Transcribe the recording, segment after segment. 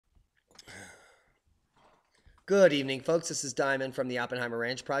Good evening, folks. This is Diamond from the Oppenheimer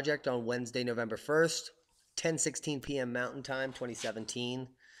Ranch Project on Wednesday, November 1st, 10:16 p.m. Mountain Time, 2017,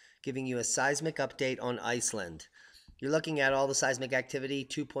 giving you a seismic update on Iceland. You're looking at all the seismic activity,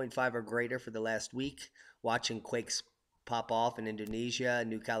 2.5 or greater for the last week, watching quakes pop off in Indonesia,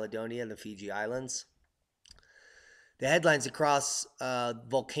 New Caledonia, and the Fiji Islands. The headlines across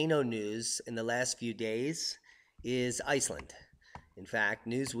volcano news in the last few days is Iceland. In fact,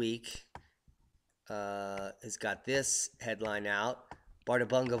 Newsweek has got this headline out: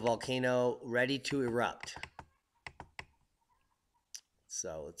 Bardarbunga volcano ready to erupt.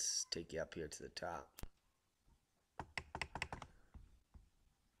 So let's take you up here to the top.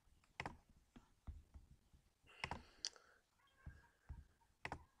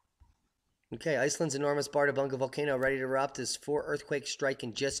 Okay, Iceland's enormous Bardarbunga volcano ready to erupt as 4 earthquakes strike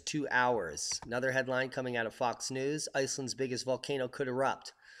in just 2 hours. Another headline coming out of Fox News: Iceland's biggest volcano could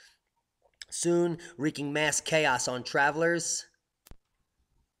erupt soon, wreaking mass chaos on travelers.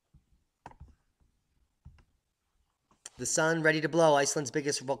 The sun ready to blow. Iceland's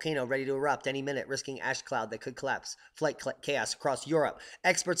biggest volcano ready to erupt any minute, risking ash cloud that could collapse flight chaos across Europe.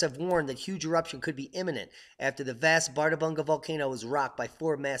 Experts have warned that huge eruption could be imminent after the vast Bardarbunga volcano was rocked by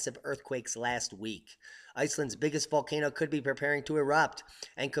 4 massive earthquakes last week. Iceland's biggest volcano could be preparing to erupt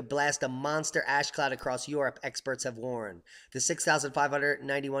and could blast a monster ash cloud across Europe, experts have warned. The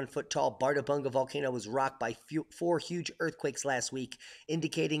 6,591-foot tall Bardarbunga volcano was rocked by 4 huge earthquakes last week,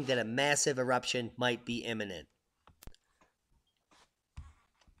 indicating that a massive eruption might be imminent.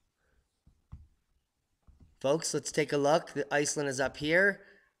 Folks, let's take a look. Iceland is up here,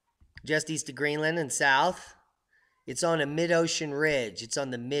 just east of Greenland and south. It's on a mid-ocean ridge. It's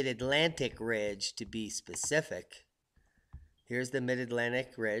on the mid-Atlantic ridge, to be specific. Here's the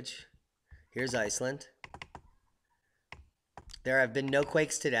mid-Atlantic ridge. Here's Iceland. There have been no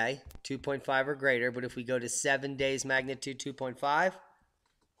quakes today, 2.5 or greater, but if we go to 7 days magnitude 2.5,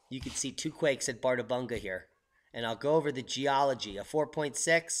 you can see 2 quakes at Bardarbunga here. And I'll go over the geology, a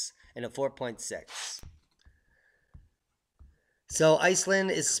 4.6 and a 4.6. So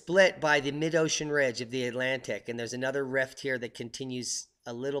Iceland is split by the mid-ocean ridge of the Atlantic, and there's another rift here that continues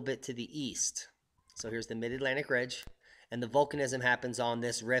a little bit to the east. So here's the mid-Atlantic ridge, and the volcanism happens on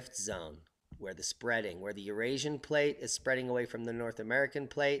this rift zone, where the Eurasian plate is spreading away from the North American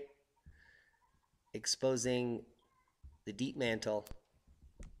plate, exposing the deep mantle,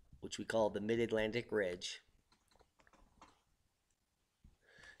 which we call the mid-Atlantic ridge.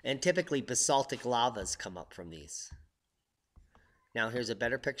 And typically basaltic lavas come up from these. Now here's a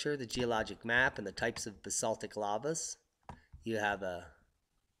better picture, the geologic map and the types of basaltic lavas. You have a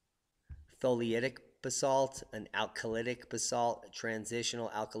tholiitic basalt, an alkalitic basalt, a transitional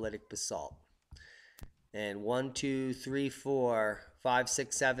alkalitic basalt. And 1, 2, 3, 4, 5,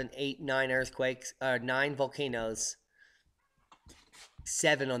 6, 7, 8, 9 earthquakes, 9 volcanoes,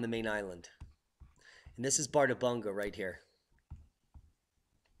 7 on the main island. And this is Bardarbunga right here,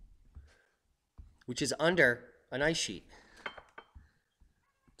 which is under an ice sheet.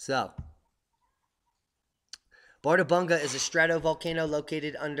 So, Bardarbunga is a stratovolcano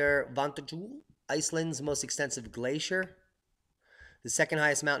located under Eyjafjallajoekull, Iceland's most extensive glacier, the second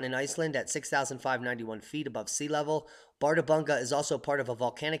highest mountain in Iceland at 6,591 feet above sea level. Bardarbunga is also part of a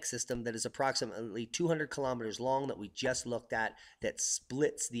volcanic system that is approximately 200 kilometers long that we just looked at, that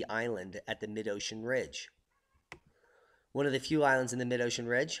splits the island at the mid-ocean ridge. One of the few islands in the mid-ocean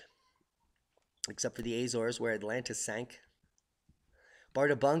ridge, except for the Azores where Atlantis sank.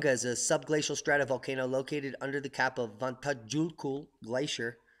 Bardarbunga is a subglacial stratovolcano located under the cap of Eyjafjallajoekull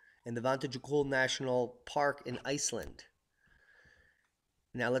Glacier in the Eyjafjallajoekull National Park in Iceland.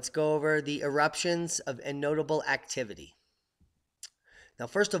 Now let's go over the eruptions and notable activity. Now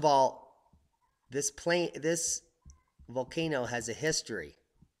first of all, this volcano has a history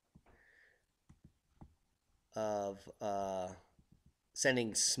of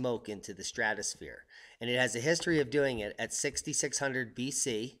sending smoke into the stratosphere. And it has a history of doing it at 6,600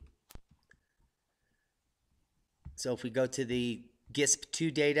 BC. So if we go to the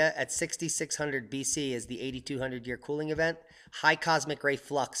GISP-2 data, at 6,600 BC is the 8,200-year cooling event. High cosmic ray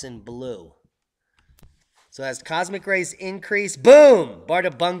flux in blue. So as cosmic rays increase, boom,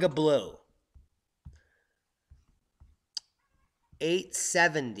 Bardarbunga blue.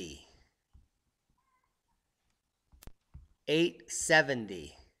 870.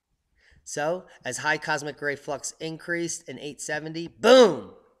 870. So, as high cosmic ray flux increased in 870,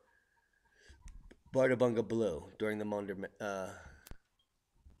 boom! Bardarbunga blue during the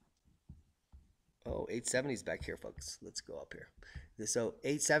Oh, 870 is back here, folks. Let's go up here. So,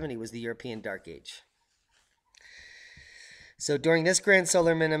 870 was the European Dark Age. So, during this grand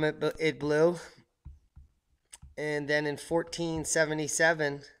solar minimum, it blew And then in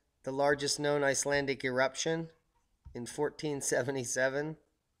 1477, the largest known Icelandic eruption in 1477.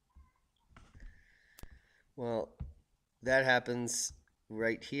 Well, that happens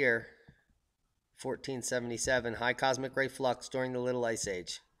right here. 1477, high cosmic ray flux during the Little Ice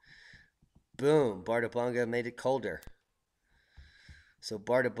Age. Boom, Bardarbunga made it colder. So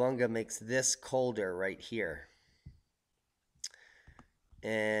Bardarbunga makes this colder right here.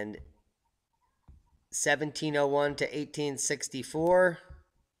 And 1701 to 1864.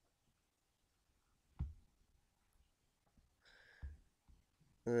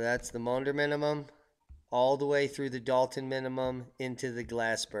 That's the Maunder minimum. All the way through the Dalton minimum into the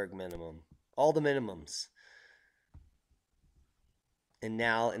Glassberg minimum. All the minimums. And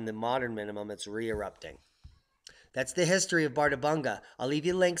now in the modern minimum, it's re-erupting. That's the history of Bardarbunga. I'll leave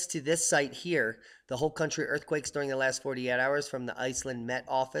you links to this site here. The whole country earthquakes during the last 48 hours from the Iceland Met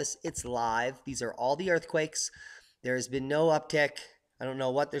Office. It's live. These are all the earthquakes. There has been no uptick. I don't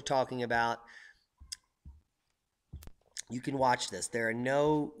know what they're talking about. You can watch this. There are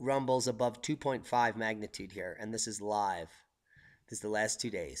no rumbles above 2.5 magnitude here, and this is live. This is the last 2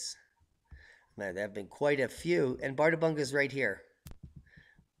 days. Now, there have been quite a few, and Bardarbunga is right here.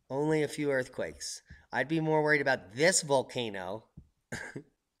 Only a few earthquakes. I'd be more worried about this volcano,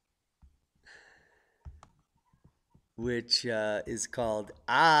 which is called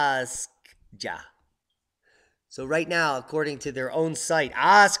Askja. So right now, according to their own site,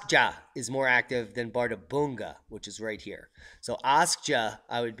 Askja is more active than Bardarbunga, which is right here. So Askja,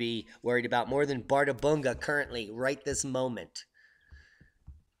 I would be worried about more than Bardarbunga currently, right this moment.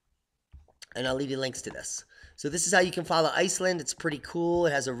 And I'll leave you links to this. So this is how you can follow Iceland. It's pretty cool.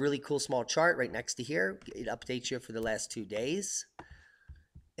 It has a really cool small chart right next to here. It updates you for the last 2 days.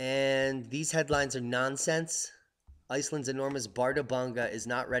 And these headlines are nonsense. Iceland's enormous Bardarbunga is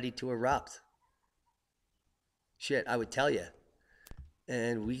not ready to erupt. Shit, I would tell you.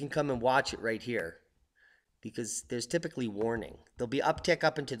 And we can come and watch it right here. Because there's typically warning. There'll be uptick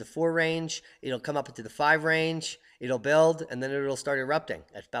up into the 4 range. It'll come up into the 5 range. It'll build. And then it'll start erupting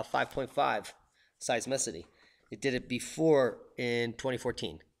at about 5.5 seismicity. It did it before in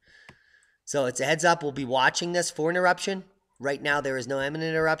 2014. So it's a heads up. We'll be watching this for an eruption. Right now, there is no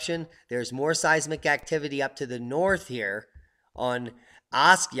imminent eruption. There's more seismic activity up to the north here on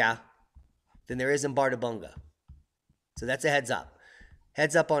Askja than there is in Bardarbunga. So that's a heads up.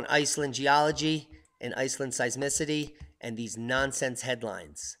 Heads up on Iceland geology and Iceland seismicity and these nonsense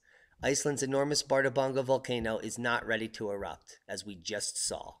headlines. Iceland's enormous Bardarbunga volcano is not ready to erupt, as we just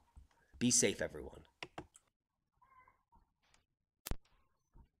saw. Be safe, everyone.